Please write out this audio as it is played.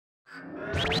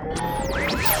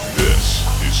This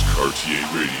is Cartier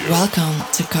Radio. Welcome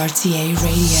to Cartier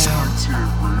Radio.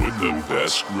 With the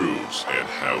best grooves and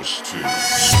house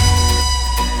tunes.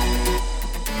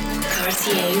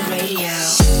 Cartier Radio.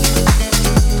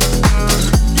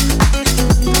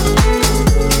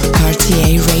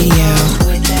 Cartier Radio.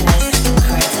 With Dennis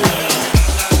Cartier.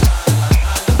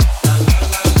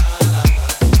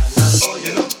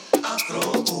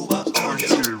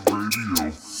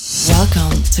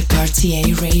 Welcome to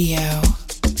Cartier Radio.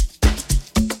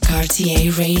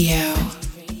 Cartier Radio.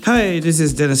 Hi, this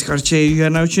is Dennis Cartier. You are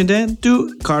now tuned in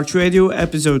to Cartieradio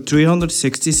episode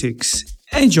 366.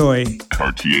 Enjoy!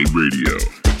 Cartier Radio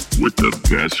with the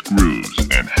best grooves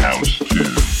and house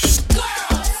tunes.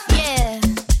 Girls, yeah,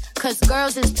 cause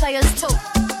girls is players too.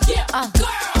 Yeah,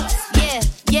 girls,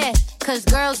 yeah, cause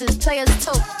girls is players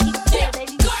too. Yeah,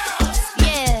 baby. Girls,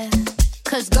 yeah,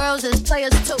 cause girls is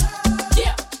players too.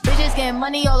 Yeah, bitches getting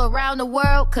money all around the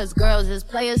world, cause girls is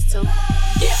players too.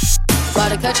 Yeah, about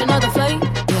to catch another flight.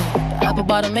 Yeah, the apple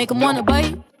bottom make 'em wanna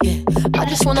bite. Yeah, I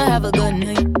just wanna have a good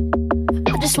night.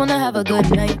 I just wanna have a good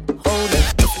night. Hold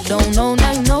it, if you don't know,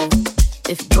 now you know.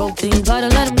 If you broke, then you gotta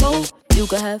let 'em go. You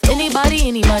could have anybody,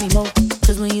 any money, more.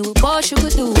 Cause when you a boss, you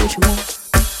could do what you want.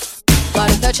 About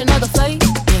to catch another flight.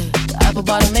 Yeah, the apple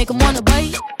bottom make 'em wanna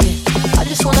bite. Yeah, I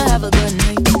just wanna have a good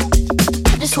night.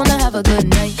 I just wanna have a good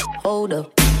night. Hold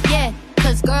up. Yeah,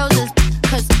 cause girls is,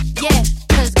 cause, yeah,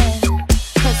 cause, yeah,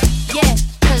 cause,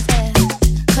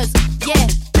 yeah,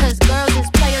 cause girls is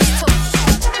players too.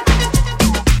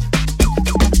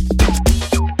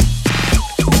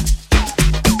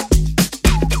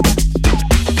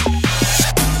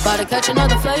 About to catch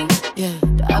another flight, yeah.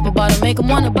 The apple bottom make 'em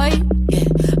wanna bite, yeah.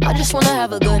 I just wanna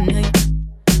have a good night.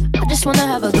 I just wanna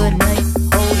have a good night.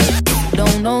 Hold it, if you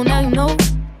don't know, now you know.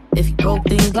 If you broke,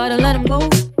 then you gotta let 'em go.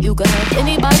 You could have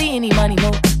anybody, any money,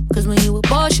 more. Cause when you a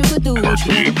boss, you could do what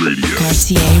you want.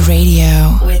 Cartier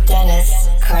Radio with Dennis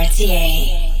Cartier.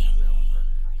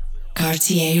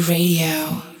 Cartier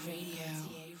Radio.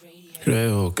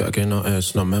 Creo que aquí no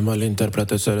es, no me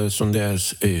malinterpretes, eres un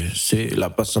 10. Y sí,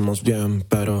 la pasamos bien,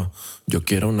 pero yo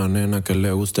quiero una nena que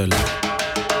le guste el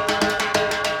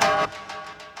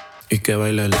y que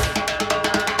baile el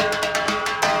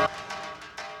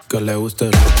que le guste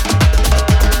el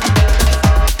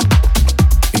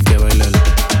y que baile el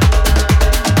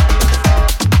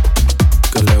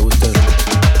que le guste el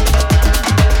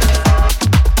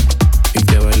y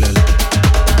que baile el.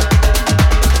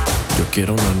 Yo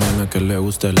quiero una nena que le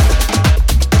guste el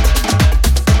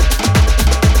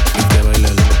y que baile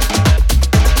el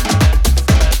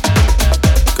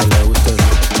que le guste el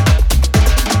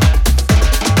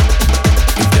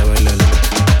y que baile el.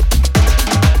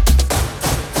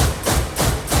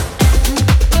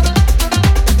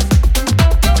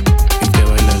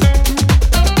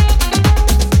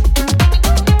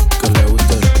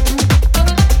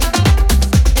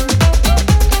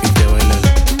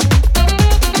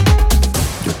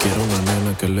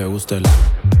 Que le guste el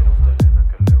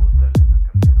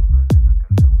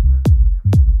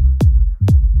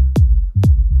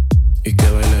y que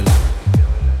baile el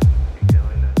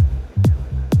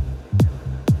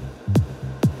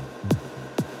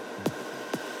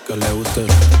que le guste el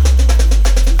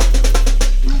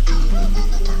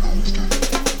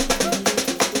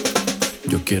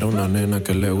yo quiero una nena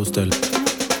que le guste el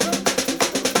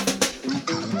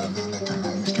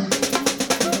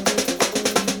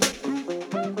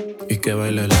y que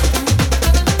baile el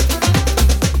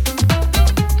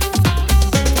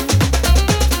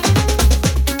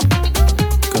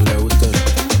que le guste el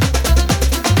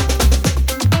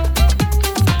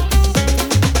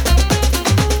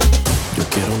yo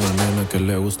quiero una nena que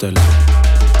le guste el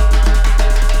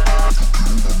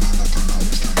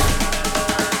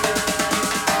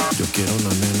yo quiero una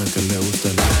nena que le guste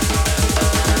el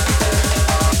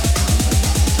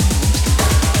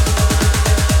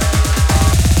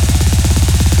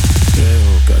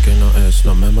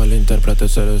no me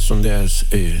malinterpretes, eres un 10.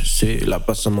 Y sí, la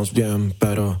pasamos bien,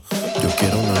 pero yo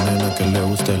quiero una nena que le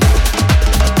guste el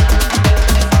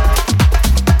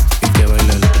y que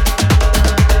baile el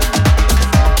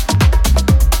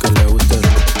que le guste el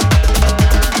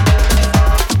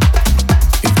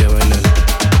y que baile el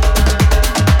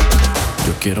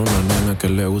yo quiero una nena que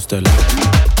le guste el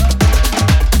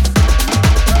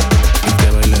y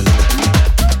que baile el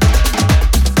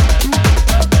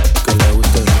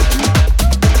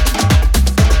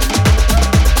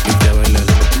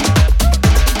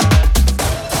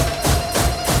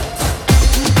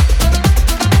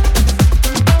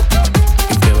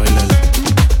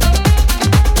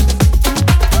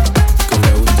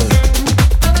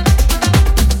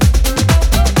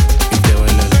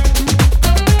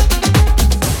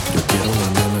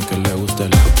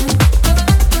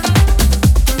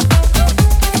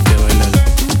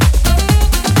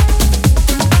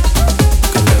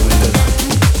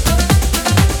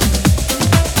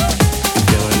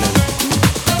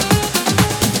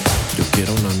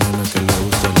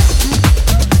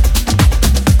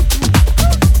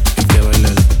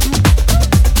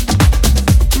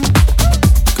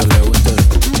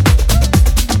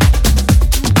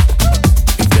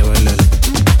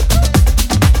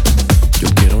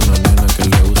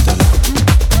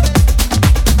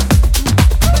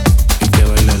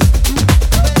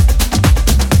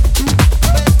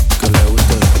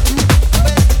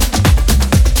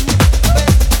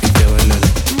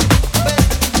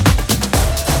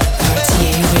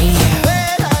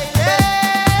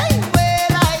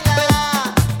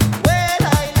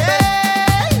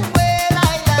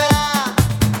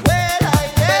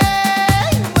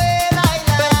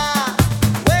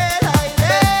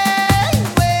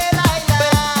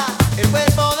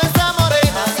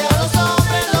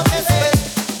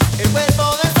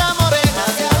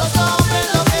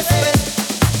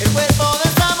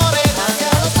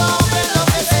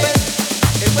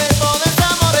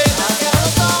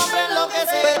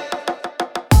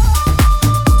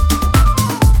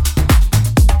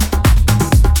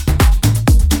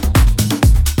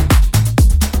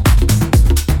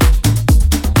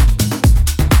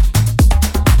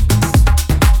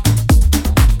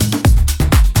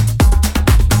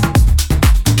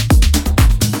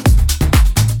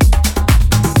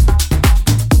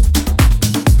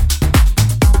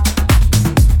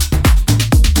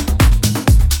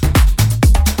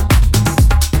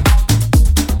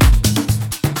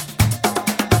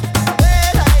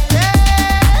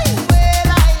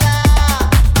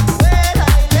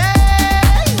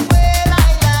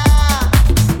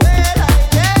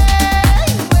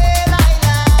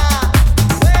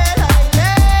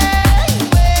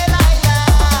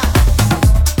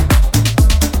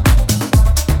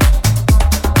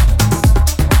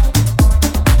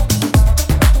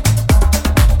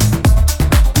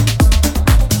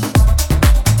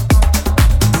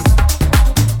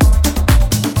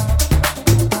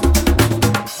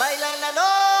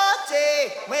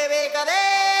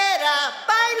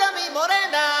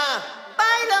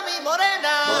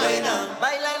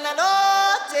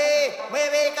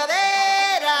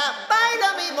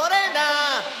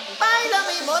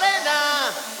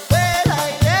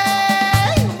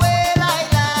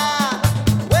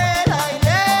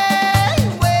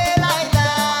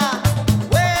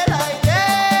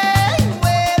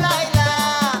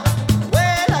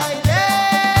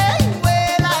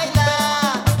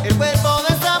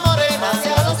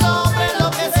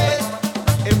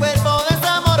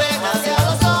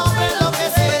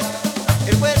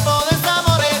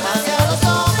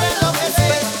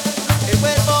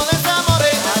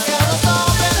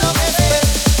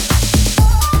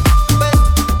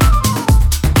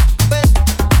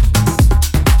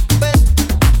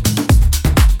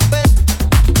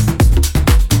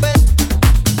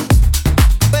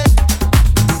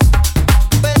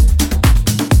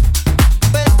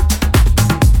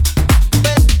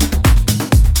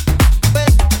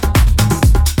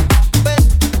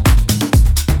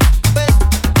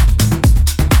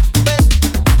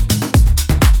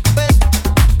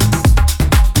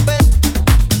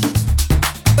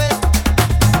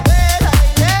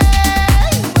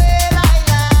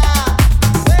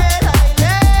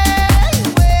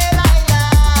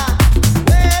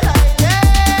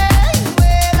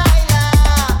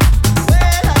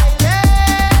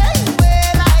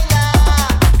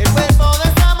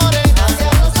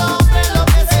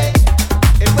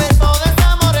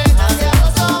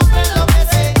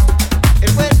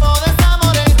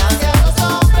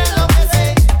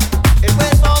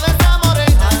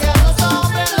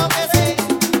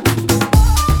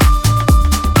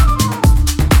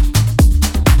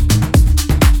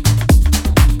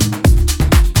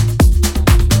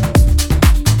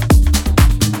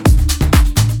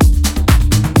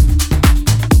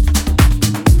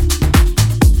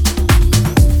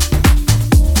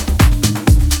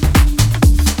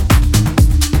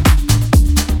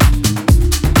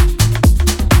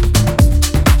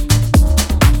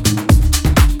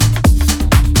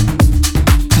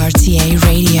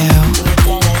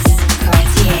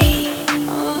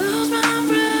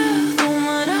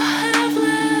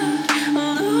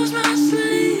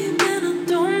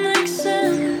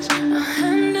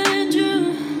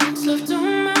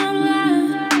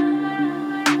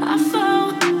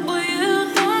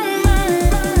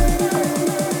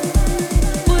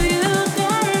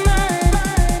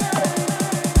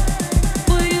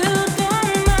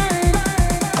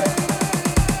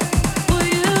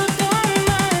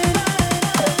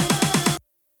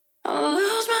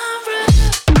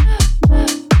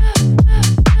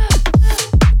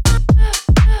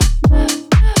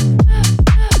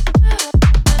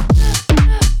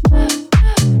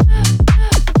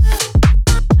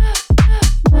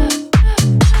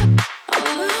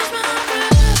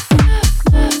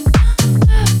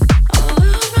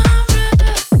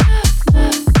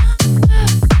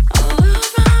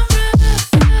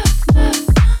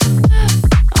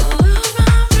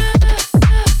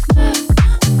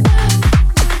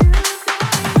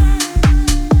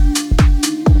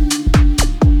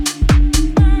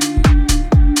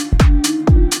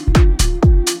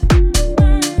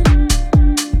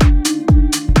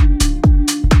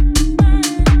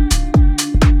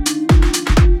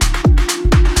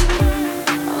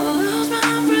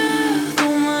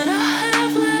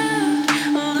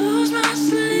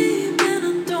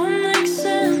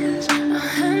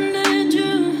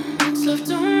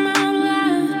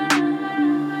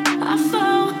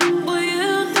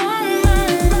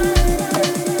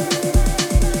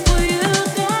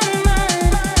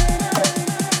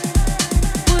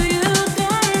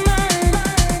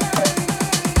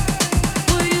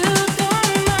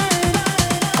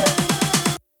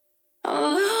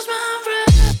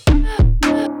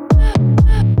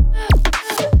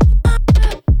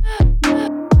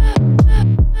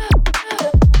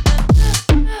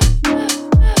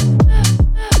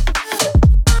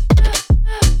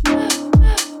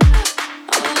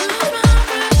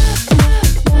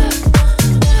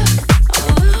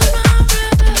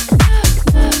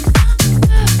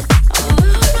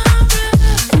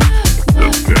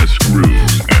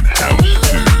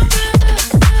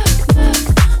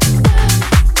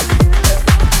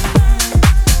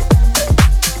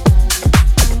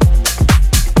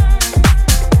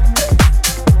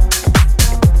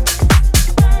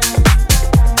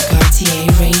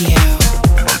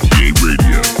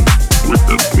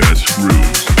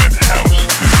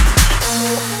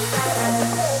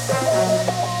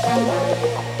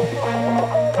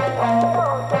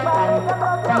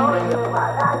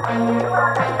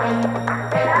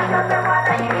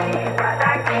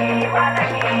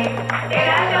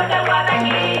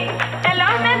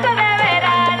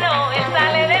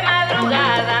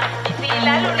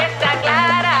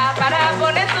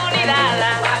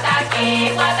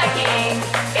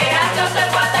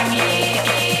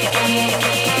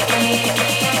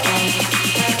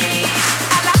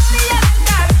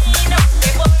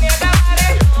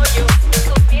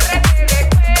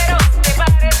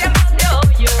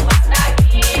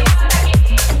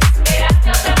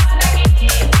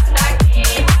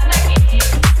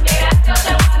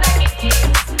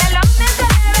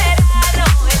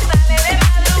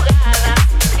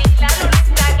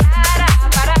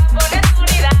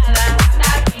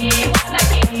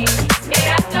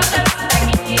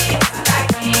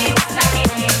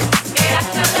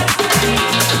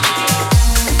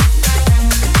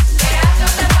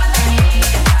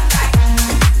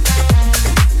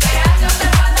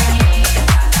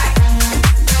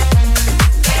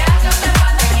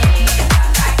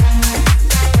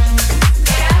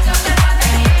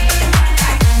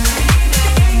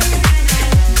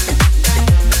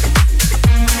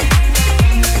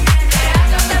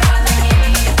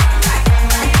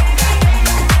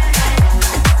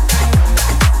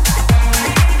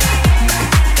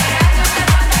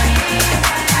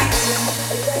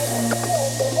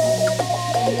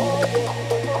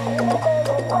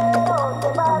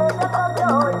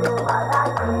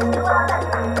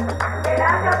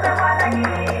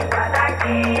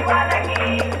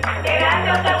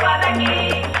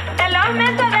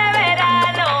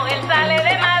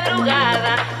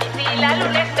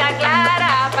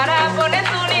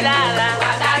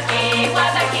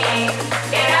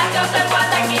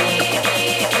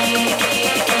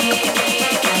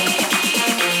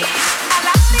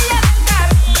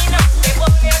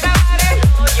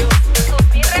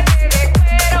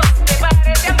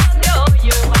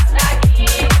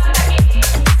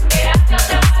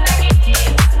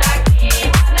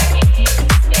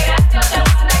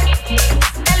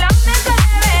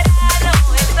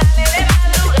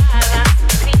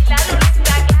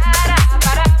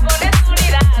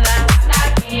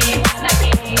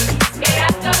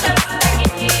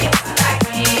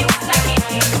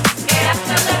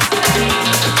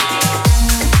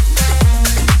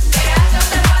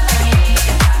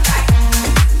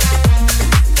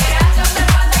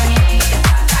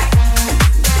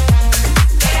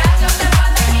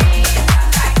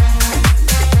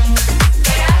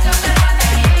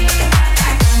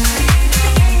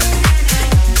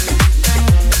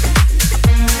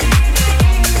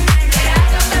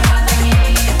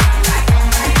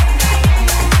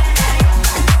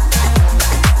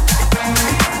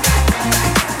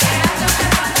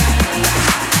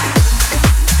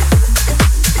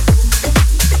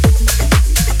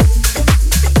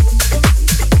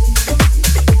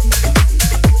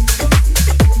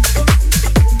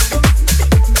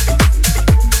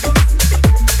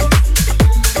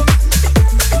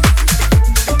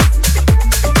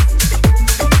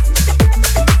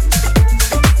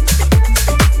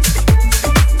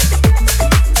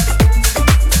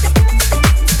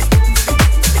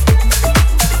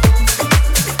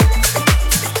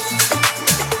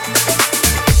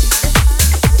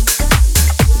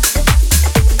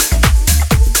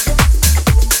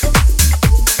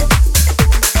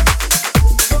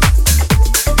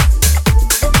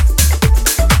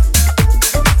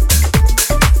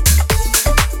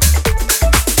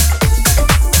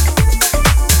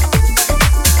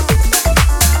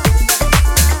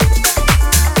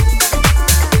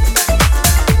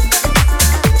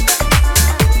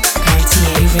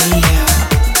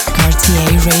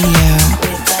Radio.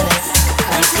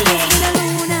 La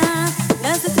luna,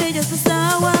 las estrellas, las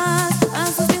aguas, a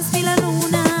sus pies vi la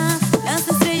luna, las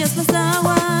estrellas, las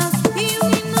aguas, y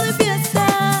un himno de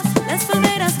fiesta, las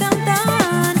palmeras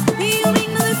cantan, y un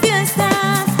himno de fiesta,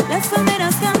 las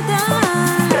palmeras cantan.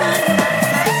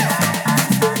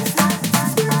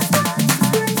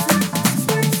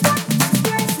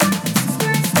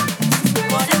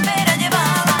 Con espera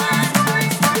llevaban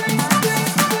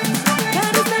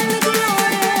carrusel de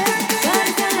colores, carrusel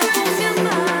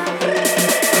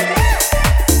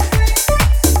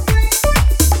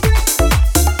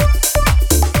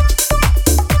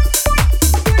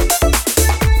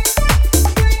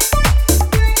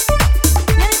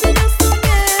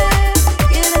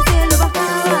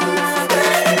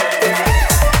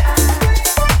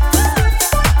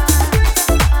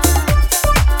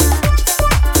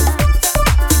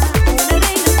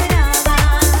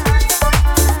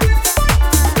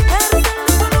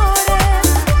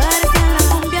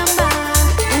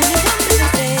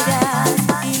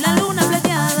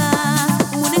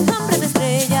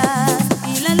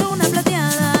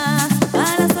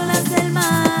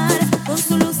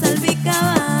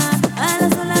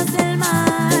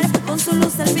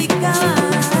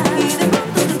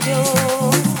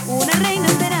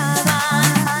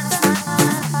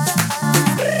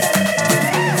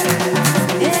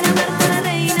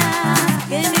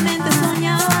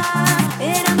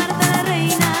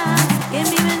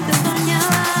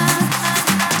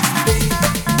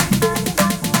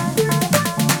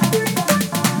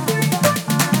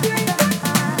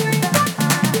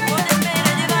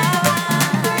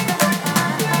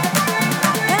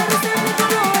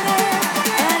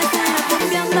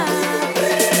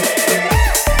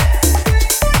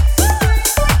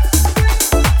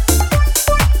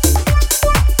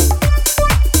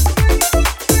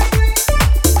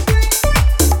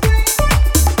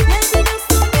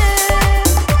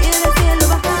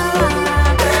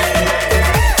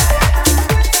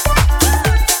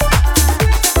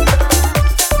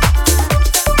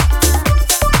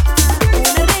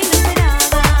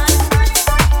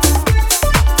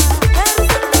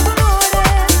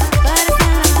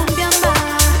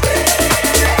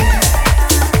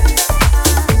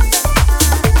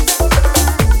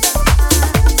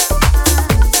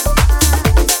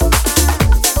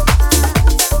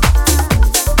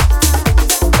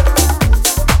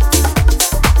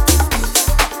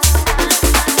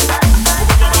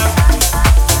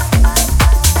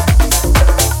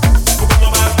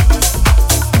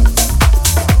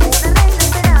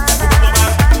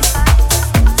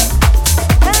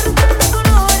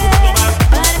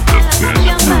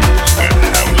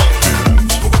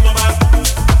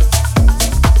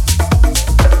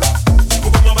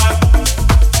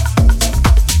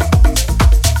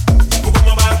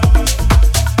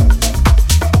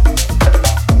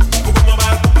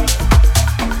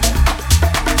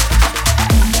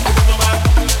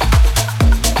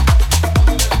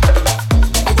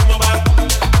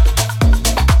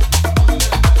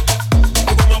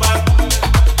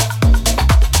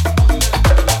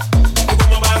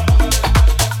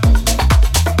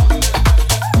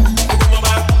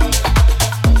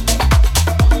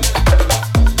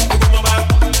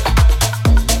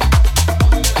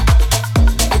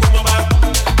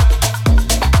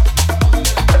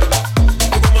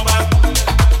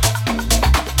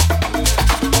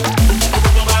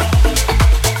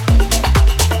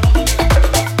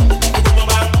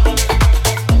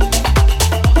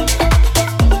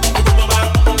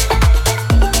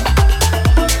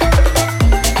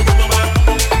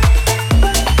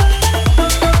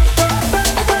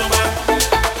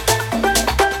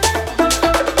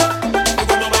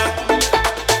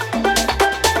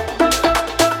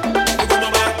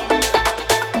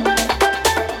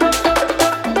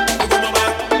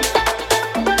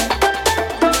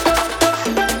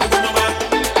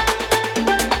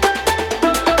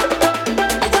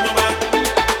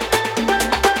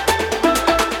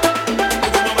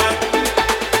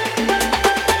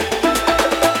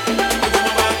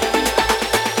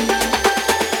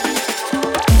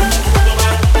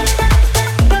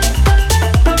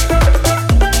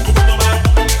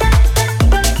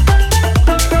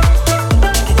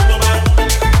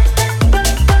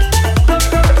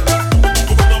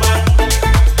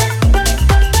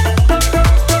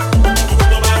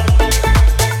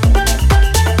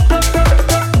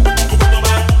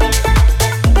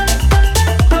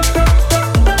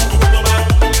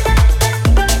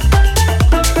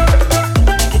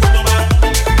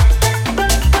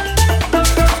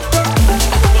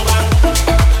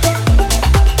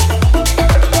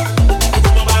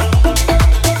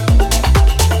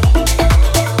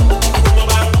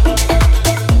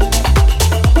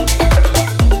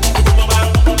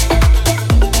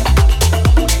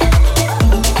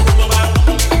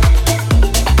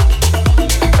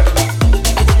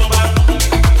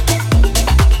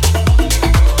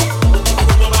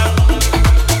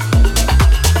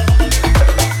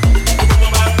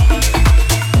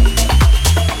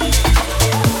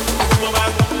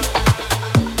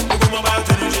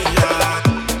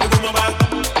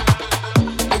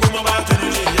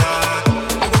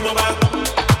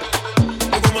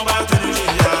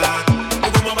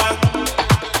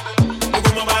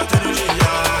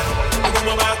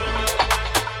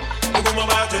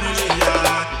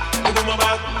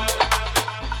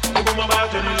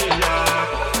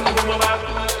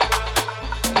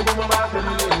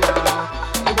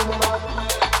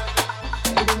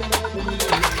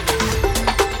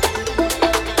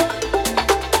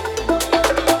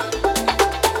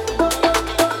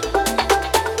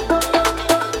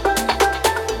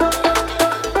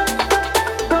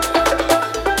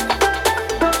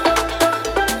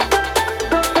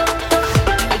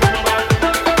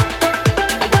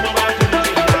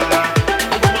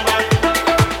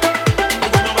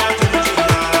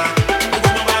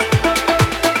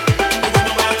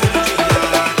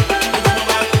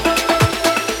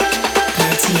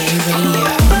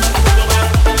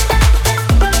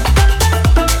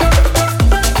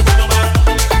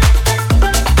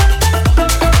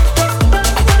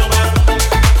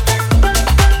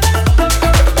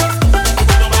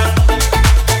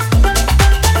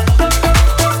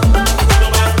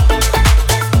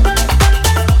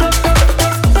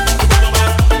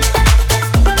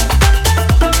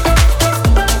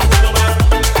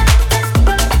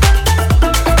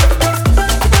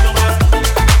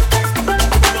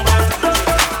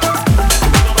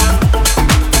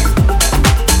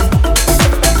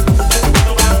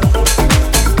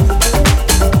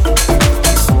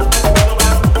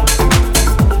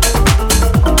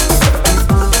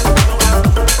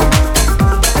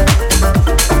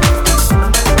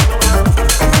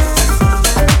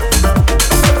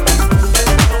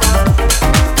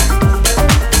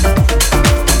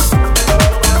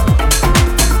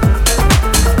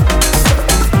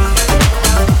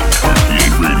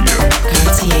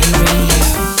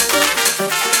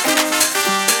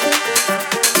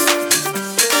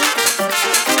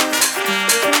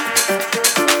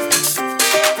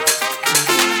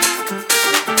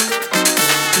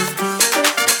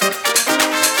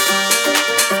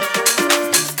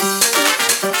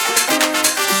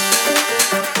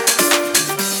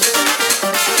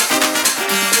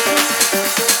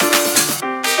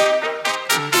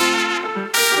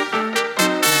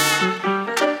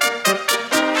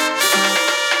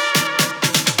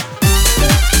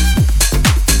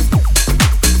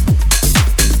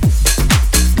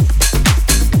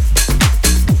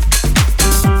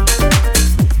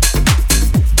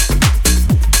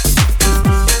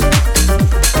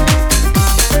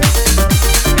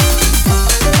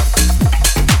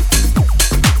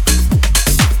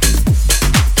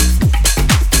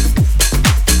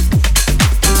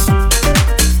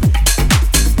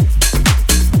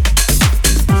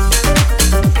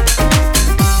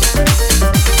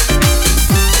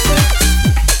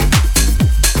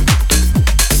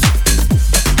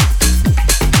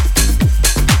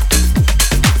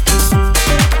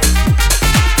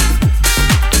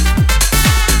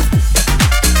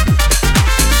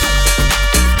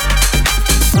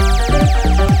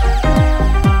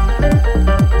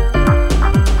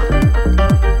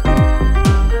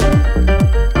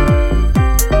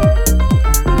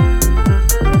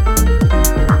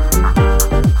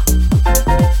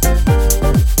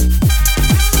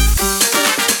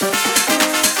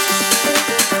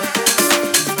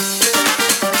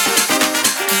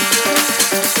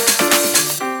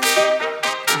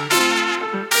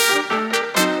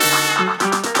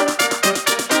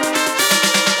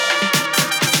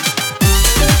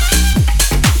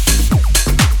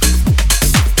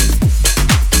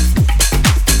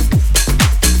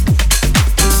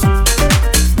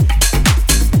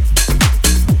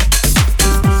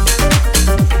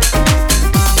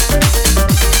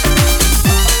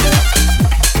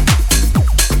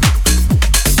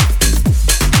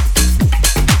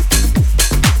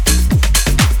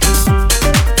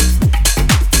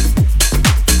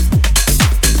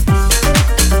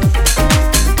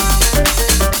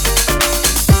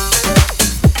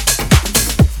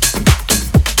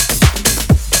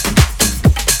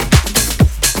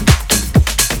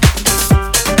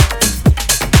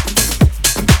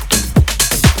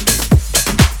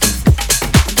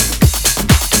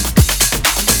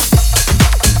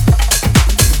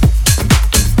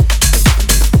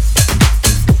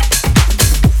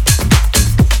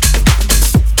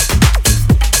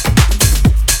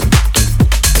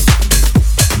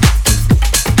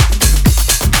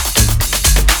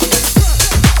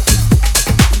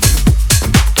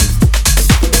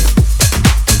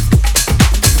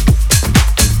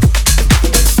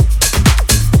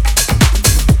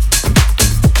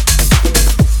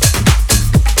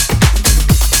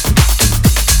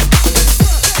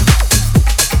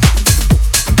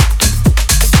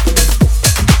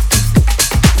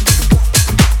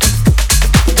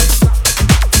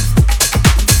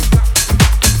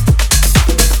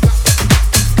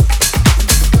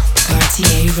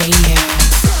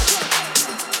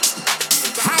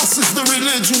House is the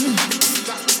religion,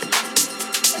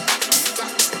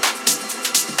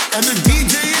 and the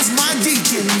DJ is my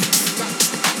deacon.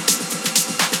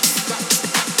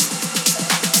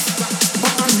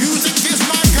 But the music is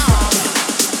my God.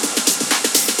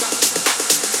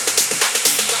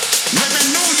 Let me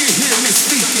know you hear me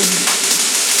speaking.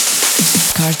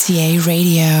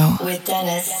 Cartieradio with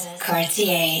Dennis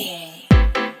Cartier.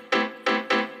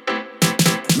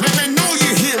 Let me know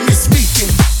you hear me speaking.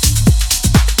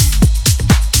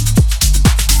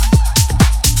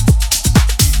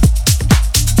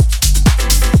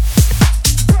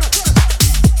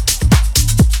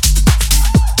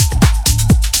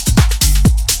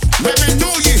 Let me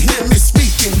know you hear me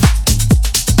speaking.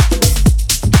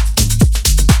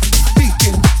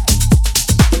 Speaking.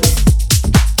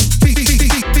 Speaking.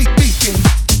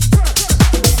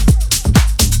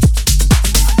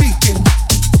 Speaking.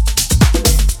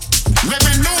 Let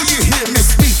me know you hear me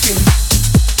speaking.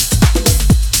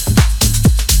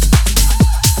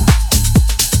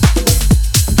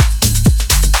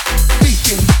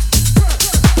 Speaking.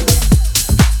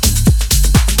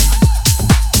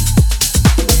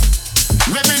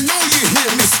 Let me know you hear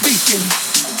me speaking.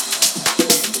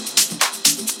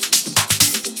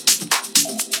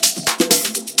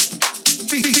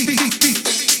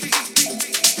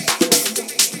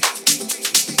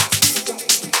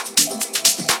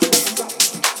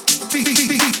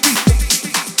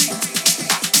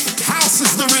 House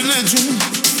is the religion,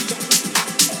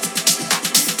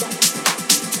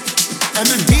 and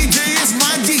the DJ is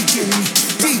my deacon.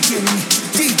 Deacon,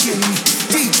 deacon,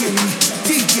 deacon,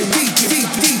 deacon,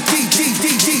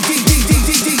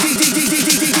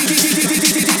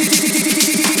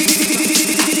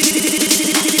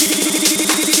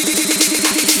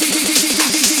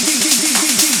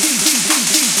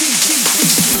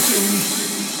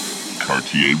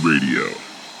 Cartier Radio,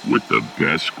 with the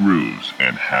best grooves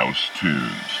and house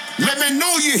tunes. Let me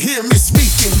know you hear me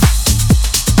speaking.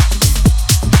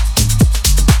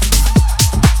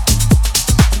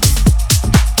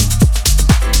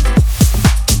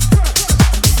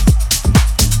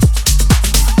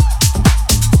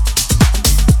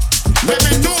 Let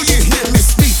me know you hear me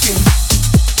speaking.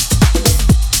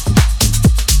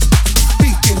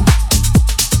 Speaking.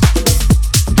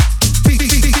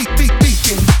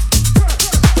 Speaking.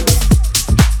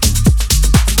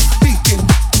 Speaking.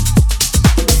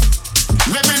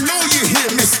 Let me know you hear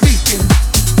me speaking.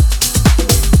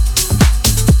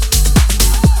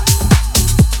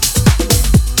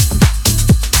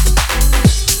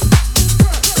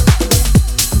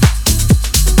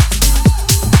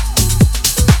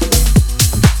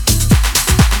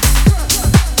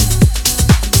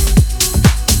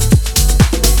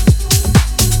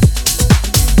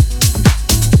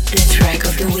 The track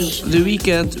of the week. The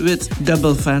Weeknd with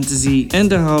Double Fantasy and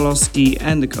the Galoski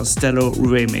and the Kastelo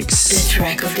remix. The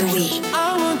track of the week.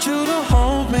 I want you to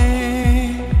hold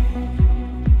me.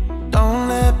 Don't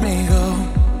let me go.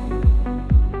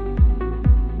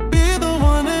 Be the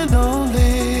one and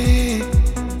only.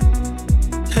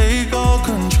 Take all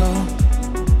control.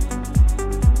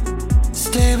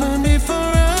 Stay with me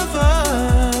forever.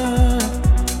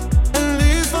 And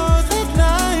leave for the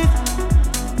night.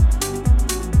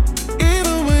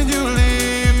 Even when you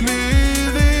leave me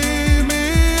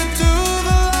to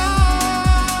the light.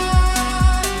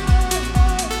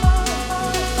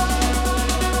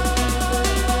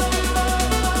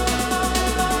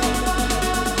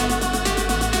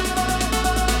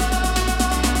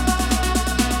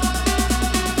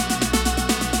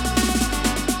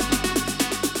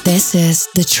 This is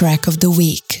the track of the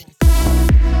week.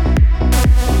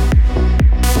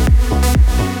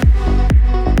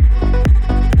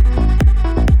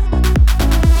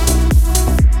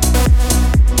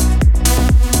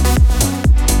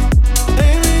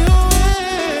 Take me away.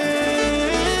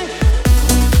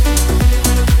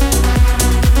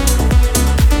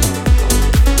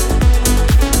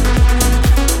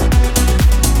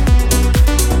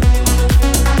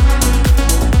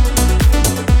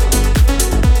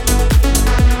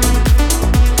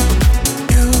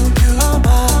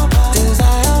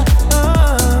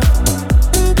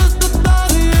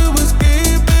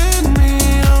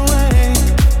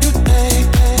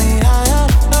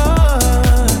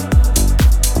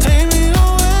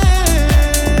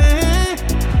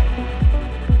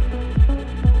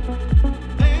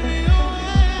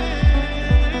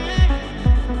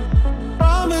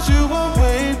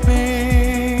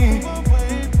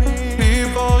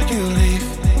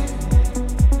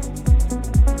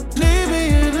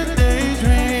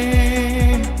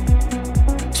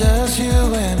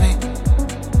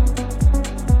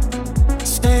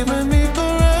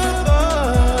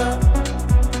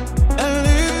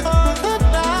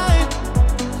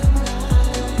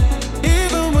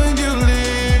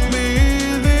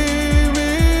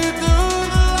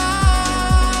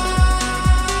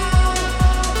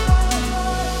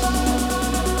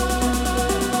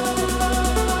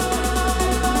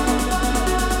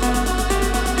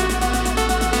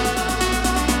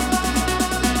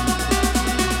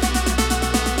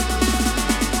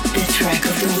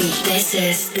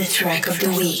 is the track of the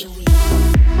week.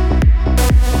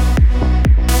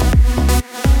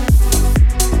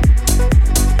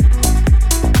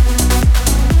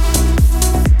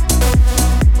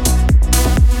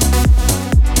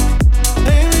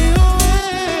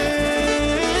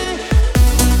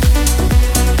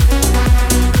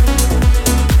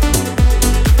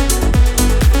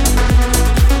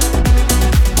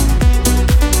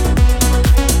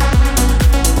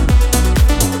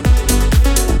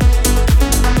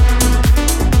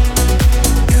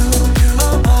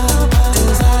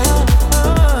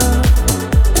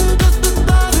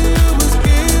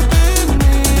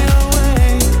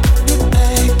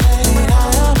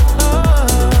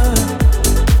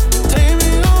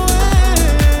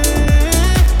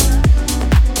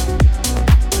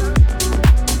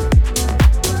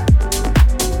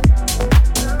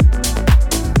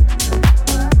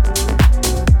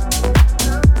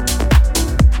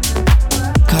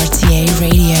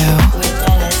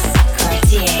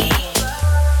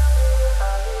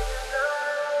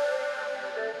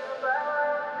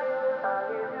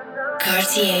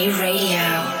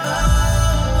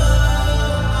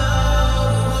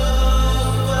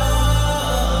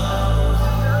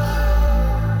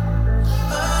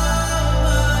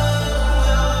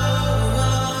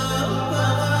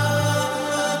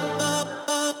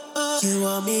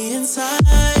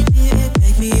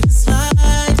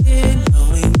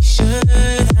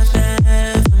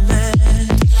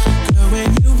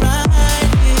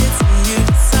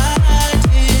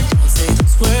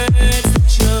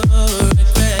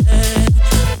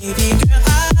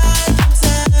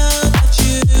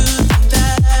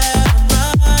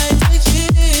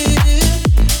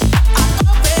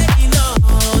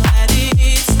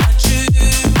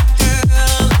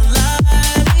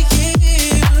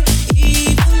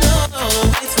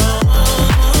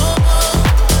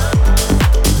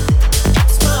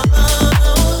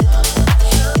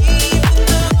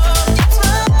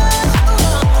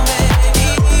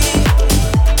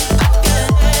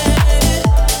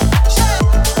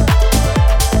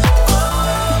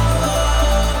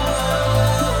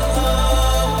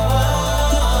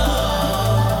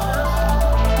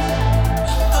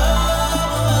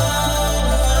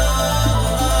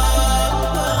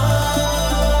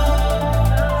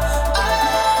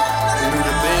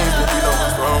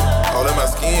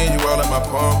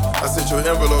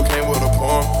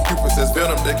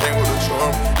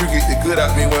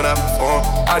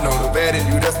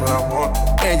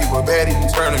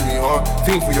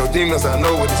 Demons, I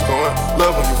know what it's going.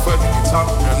 Love when you fucking be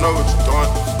talking, I know what you're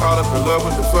doing. Caught up in love,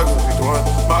 what the fuck was we doing?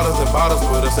 Bottles and bottles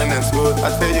with us, ain't that good?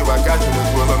 I tell you, I got you,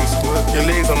 that's well understood. Your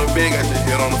legs on the bed, got your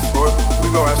head on the floor.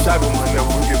 We go out shopping whenever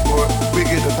we get bored. We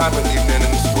get the poppin' evening in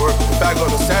the store. If I go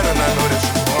to Saturn, I know that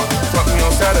you're born. Fuck me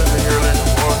on Saturday, early in the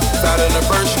morning. Saturday the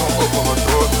bird, she gon' open her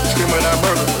door. Screaming out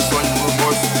murder, but showing you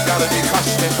remorse. Gotta be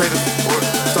cautious, can't pay the support.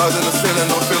 Stars in the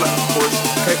ceiling, don't feel like a Porsche.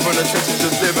 Came from the trenches,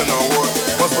 just living on war.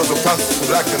 Once was a prostitute,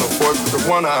 I can afford the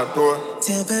one I adore.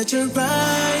 Temperature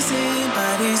rising,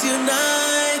 bodies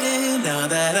united. Now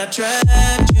that I've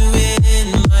trapped you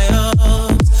in my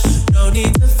arms, no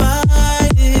need to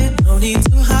fight it, no need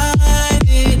to hide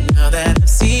it. Now that I've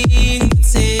seen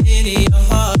what's in your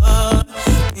heart,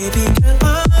 baby girl,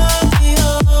 I'm the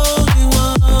only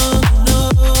one who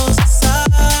knows inside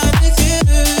of you.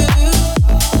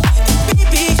 And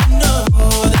baby, you know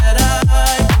that I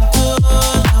can put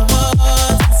my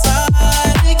heart inside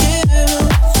of you,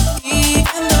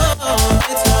 even though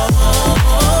it's wrong.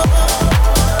 It's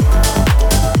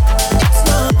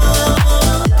wrong.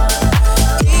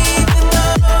 Even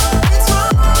though it's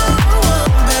wrong,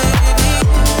 baby.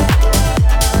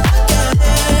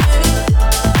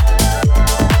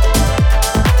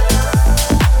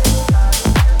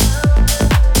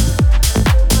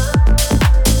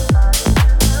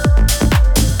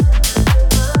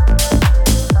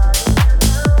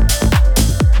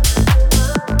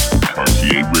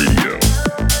 Cartier Radio.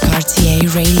 Cartier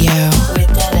Radio.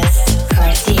 With Dennis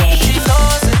Cartier. She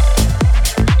knows it.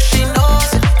 She knows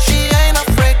it. She ain't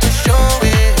afraid to show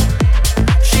it.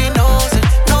 She knows it.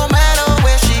 No matter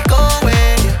where she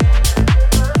going.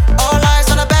 All eyes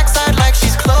on her backside like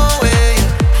she's Chloe.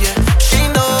 Yeah, she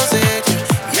knows it.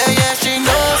 Yeah, yeah, she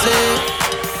knows it.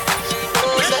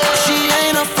 She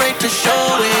ain't afraid to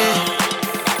show it.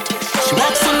 She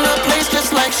walks in the place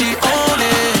just like she own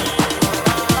it.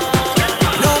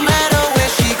 No matter where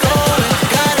she going,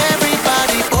 got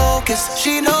everybody focused.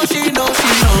 She knows, she knows, she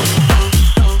knows.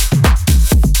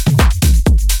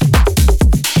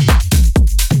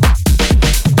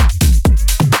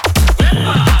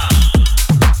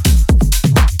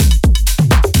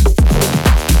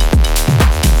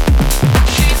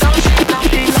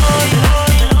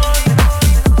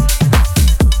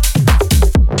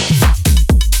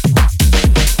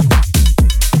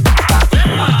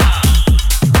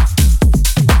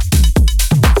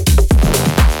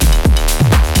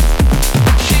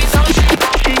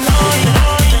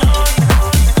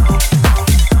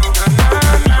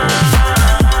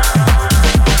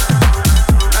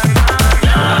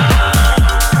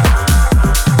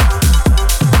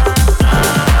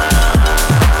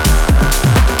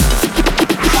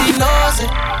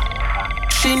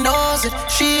 She knows it,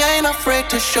 she ain't afraid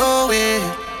to show it.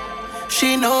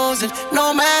 She knows it,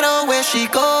 no matter where she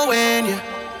going,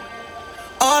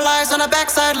 yeah. All eyes on her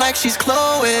backside like she's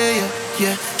Chloe, yeah,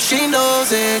 yeah. She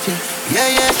knows it, yeah, yeah,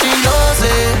 yeah, she knows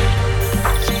it.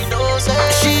 She knows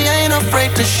it. She ain't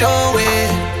afraid to show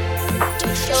it.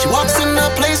 She walks in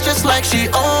the place just like she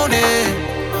own it.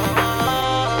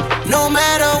 No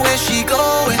matter where she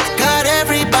going, got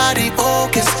everybody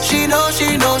focused. She knows,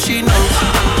 she knows, she knows.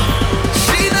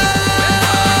 She knows.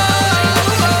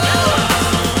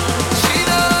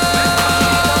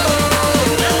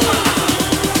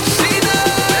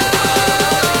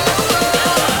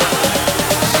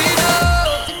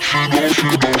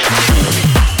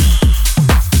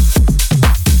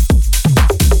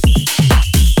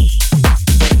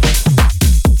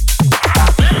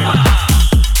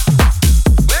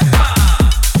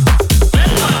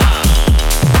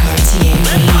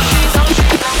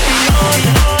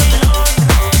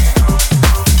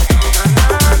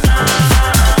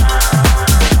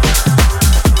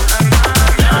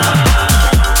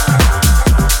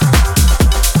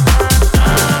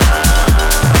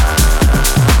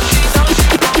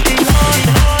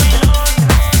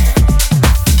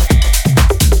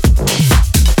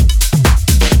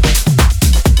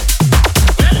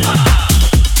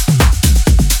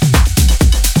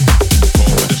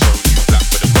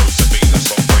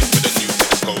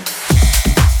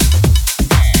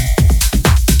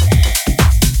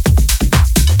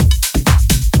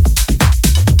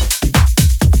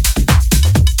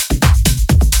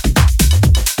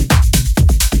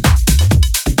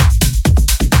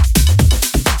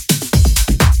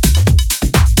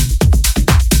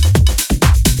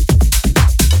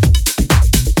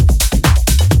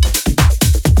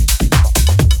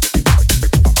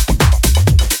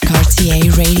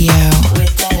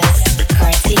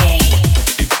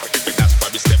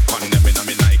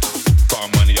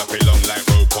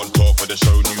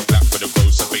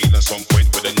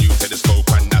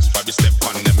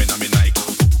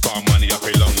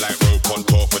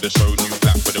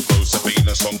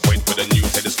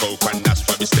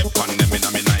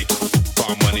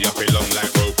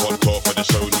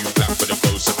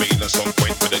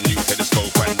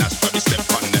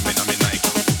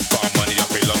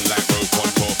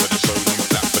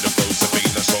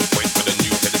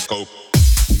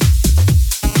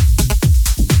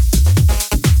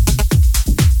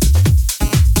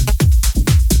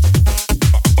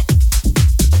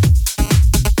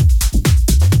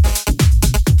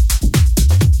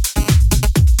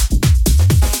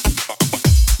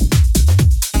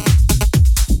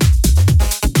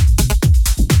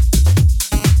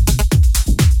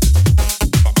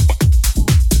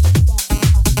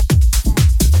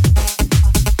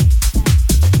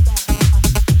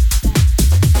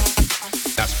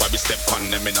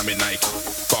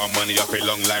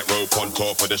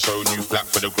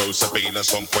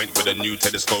 Some point with a new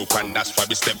telescope, and that's why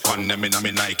we step on them in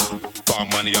my Nike. Bar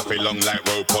money up a long like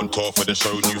rope on tour for the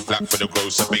show, new flap for the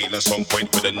gross surveillance. Some point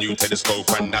with a new telescope,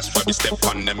 and that's why we step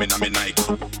on them in my Nike.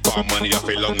 Bar money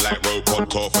up a long like rope on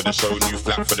tour for the show, new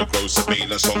flap for the gross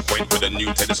surveillance. Some point with a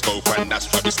new telescope, and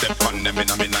that's why we step on them in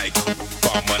my Nike.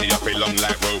 Bar money up a long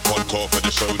like rope on tour for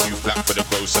the show, new flap for the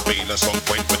gross surveillance. Some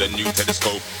point with a new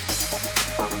telescope.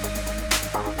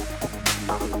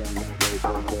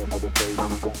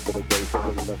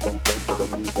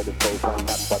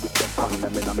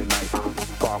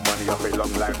 Bar money up a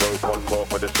long like rope on tour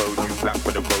for the show, new flap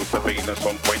for the gross surveillance.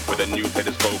 On point with a new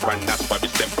telescope, and that's why we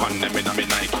step on them in my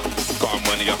Nike. Bar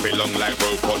money up a long like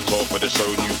rope on tour for the show,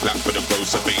 new flap for the gross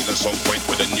surveillance. On point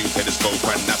with a new telescope,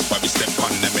 and that's why we step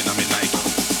on them in my Nike.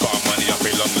 Bar money up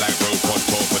a long like rope on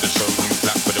tour for the show, new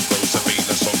flap for the gross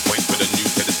surveillance. On point with a new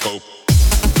telescope.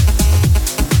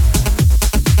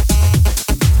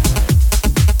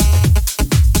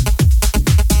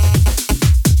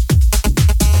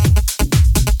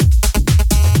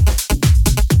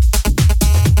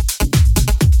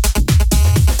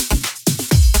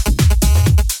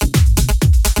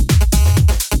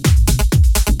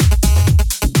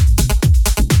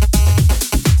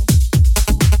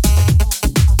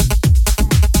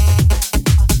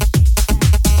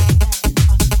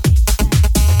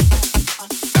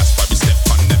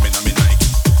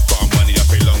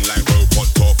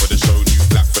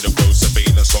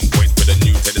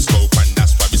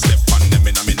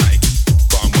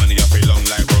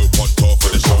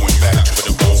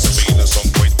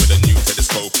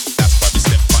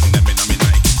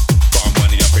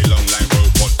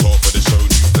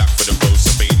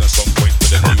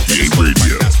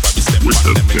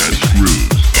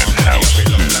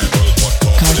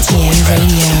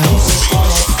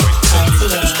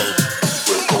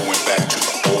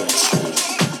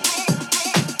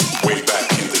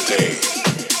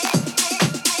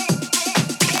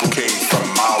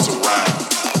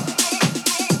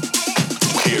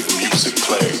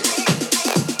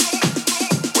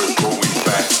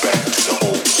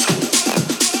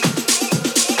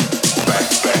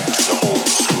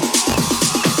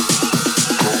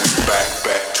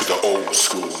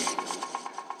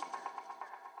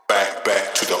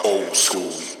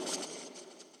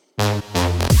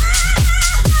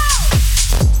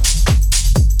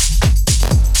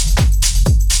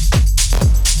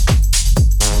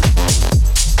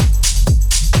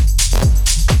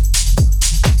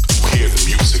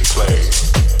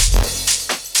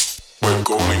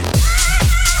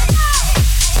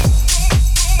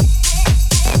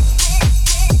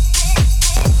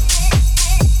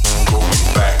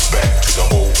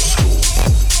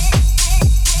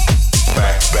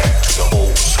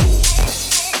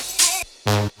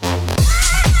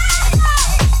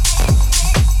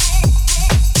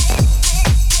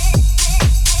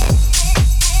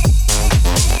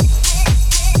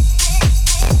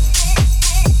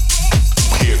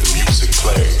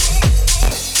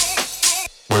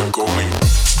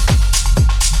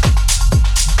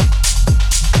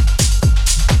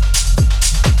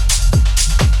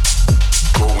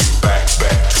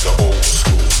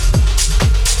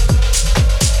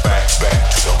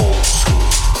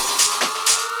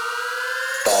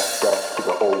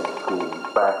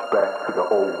 back to the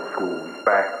old school,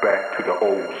 back to the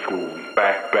old school,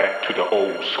 back to the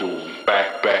old school,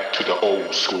 back to the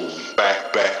old school,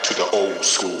 back to the old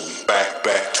school, back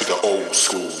to the old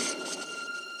school.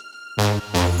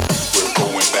 We're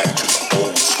going back to the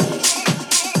old school,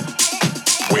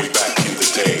 way back in the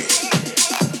day.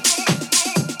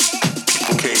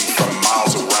 People came from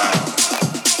miles around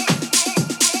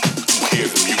to hear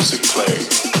the music play.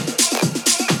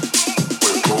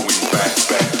 We're going back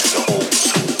to the old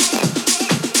school,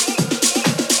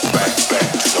 back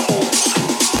to the old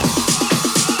school,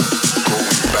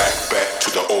 going back to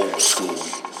the old school,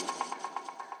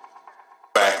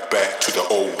 back to the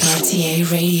old school.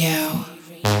 Cartieradio.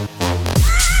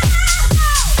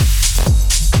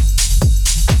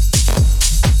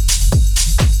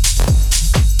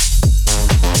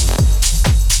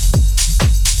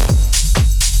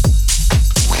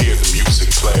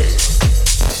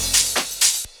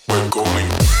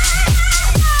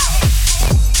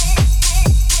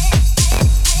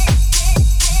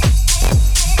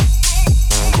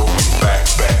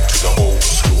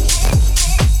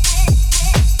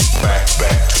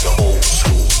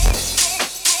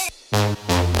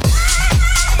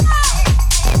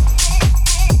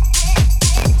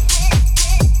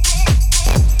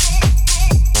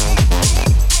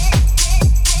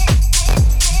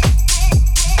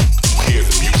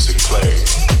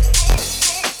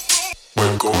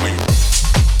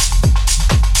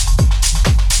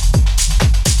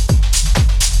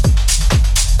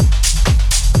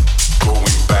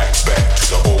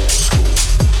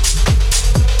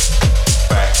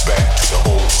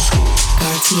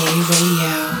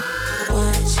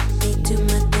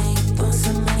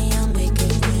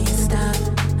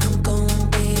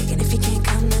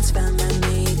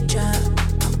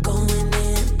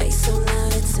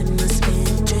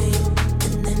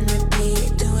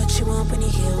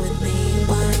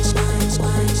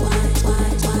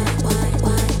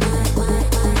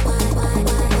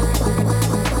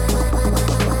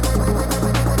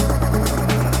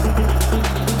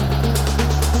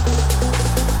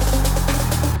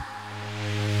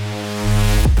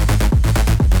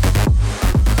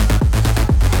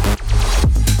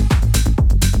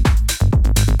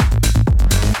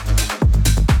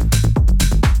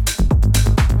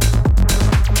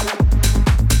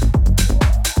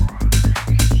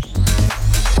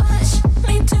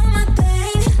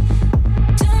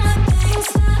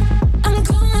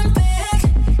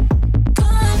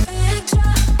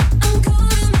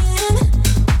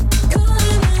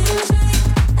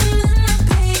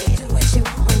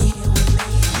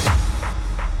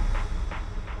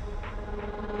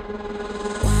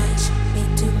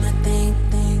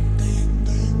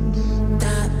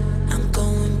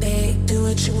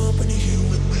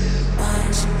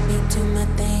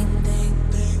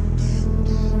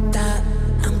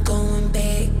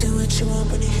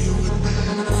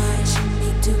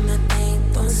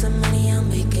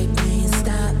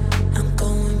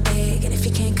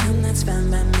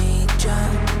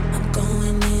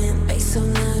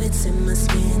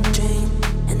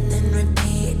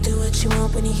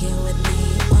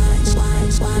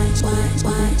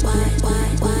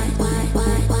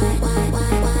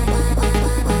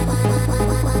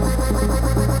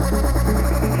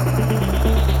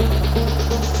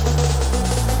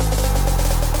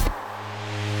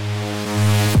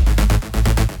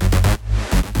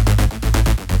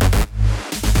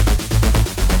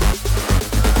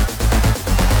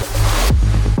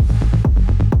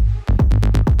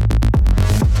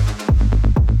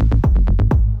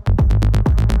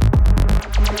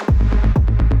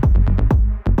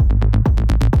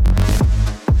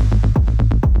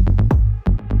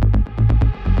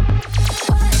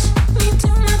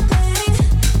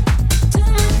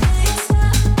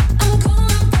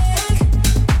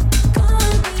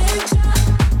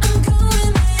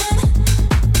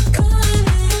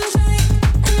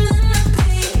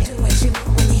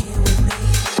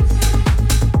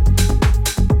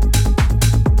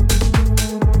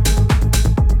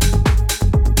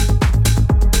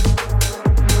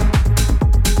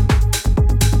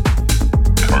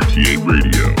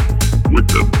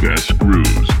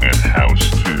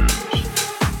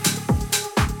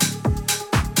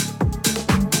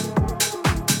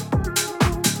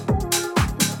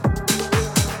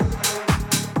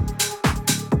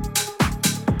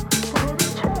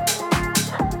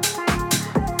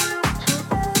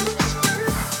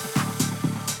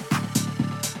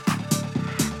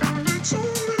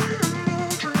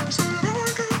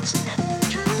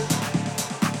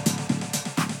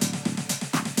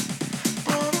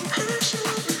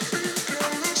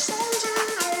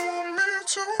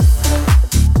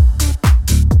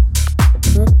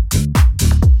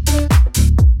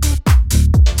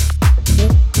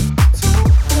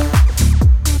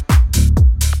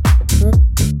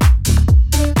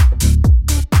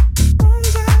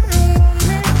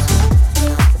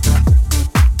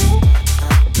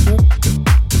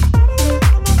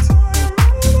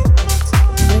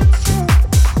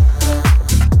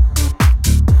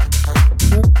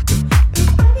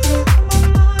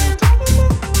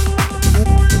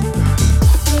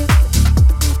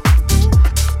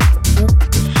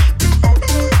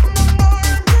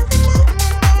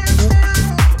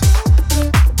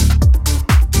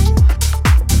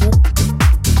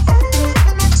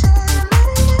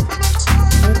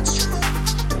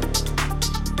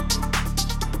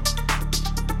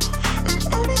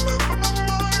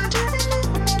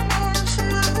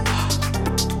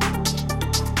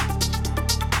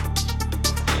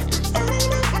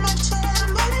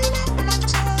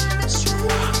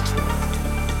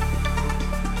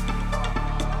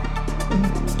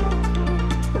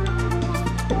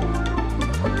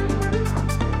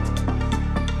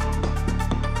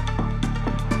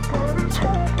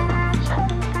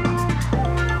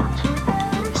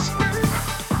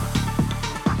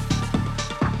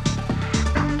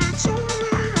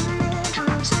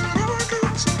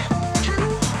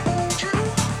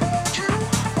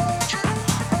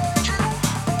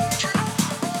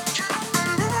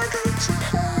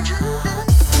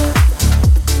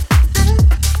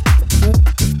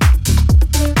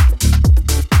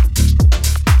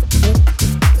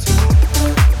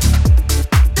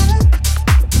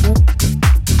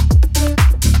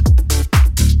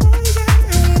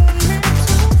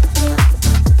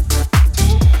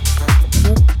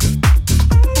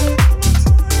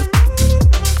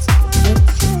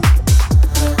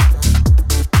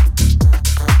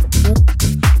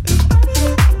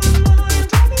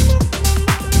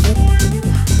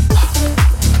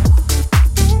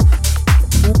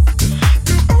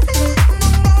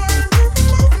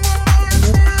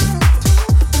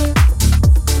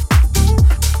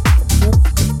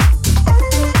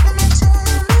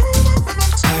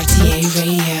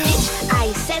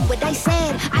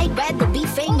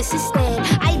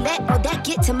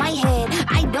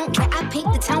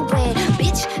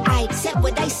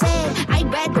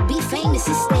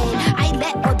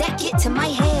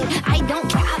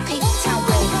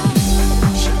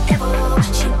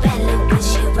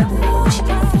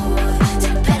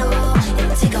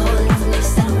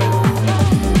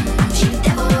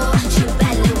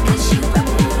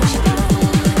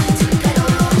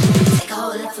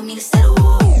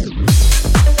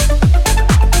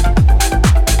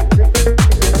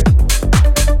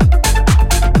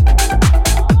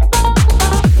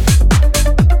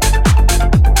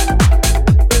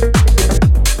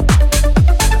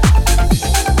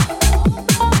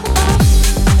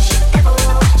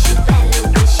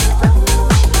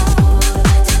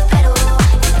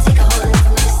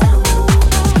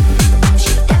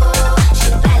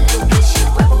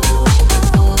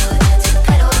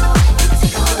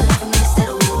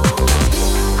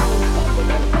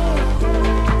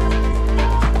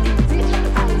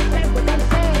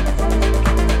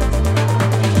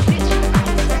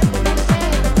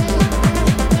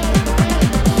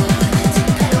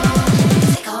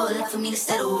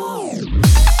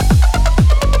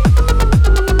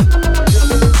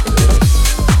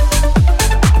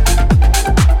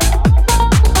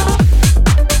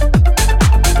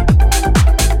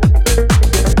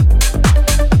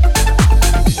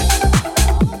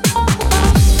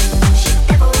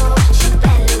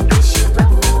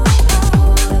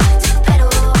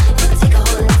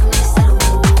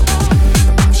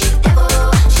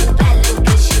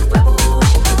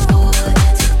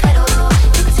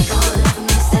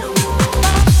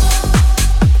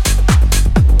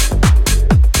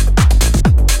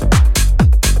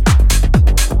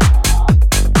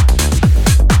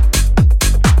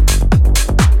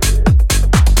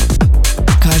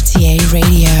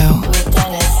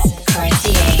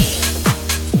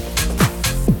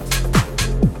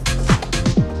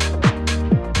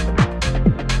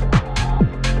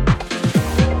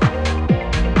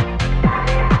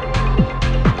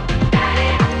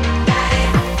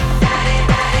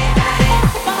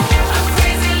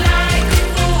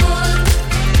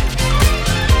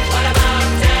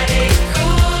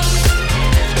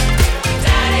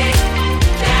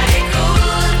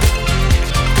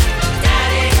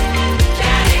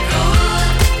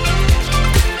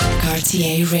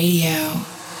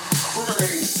 Radio.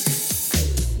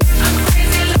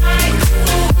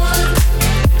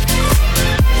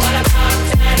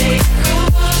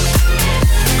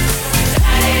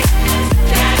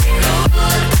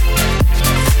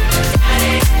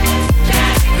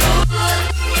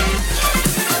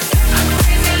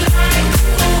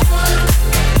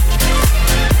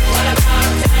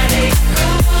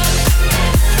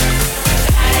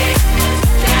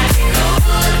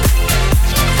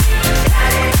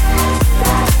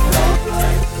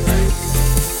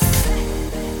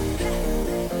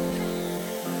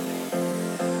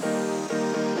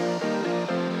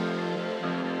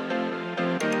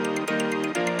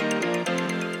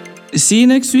 See you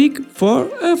next week for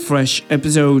a fresh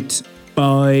episode.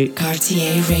 Bye.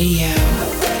 Cartier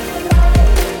Radio.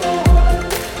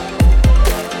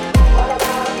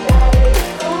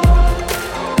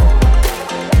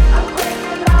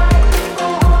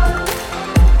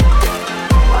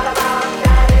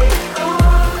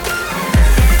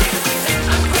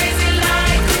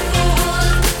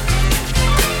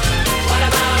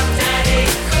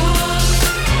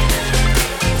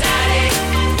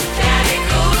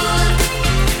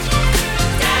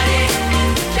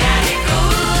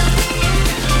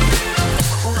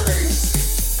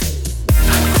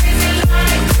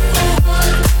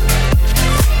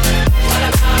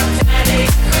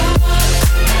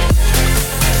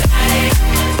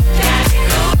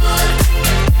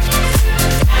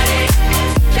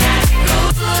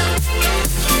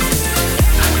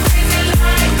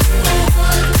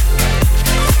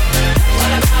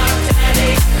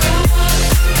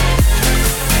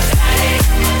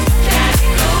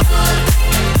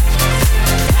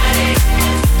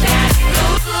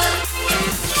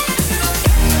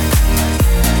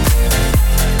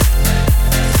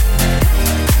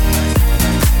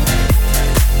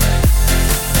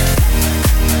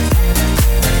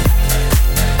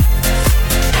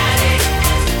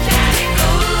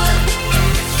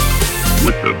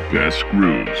 Best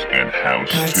grooves and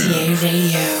house Cartier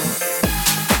Radio.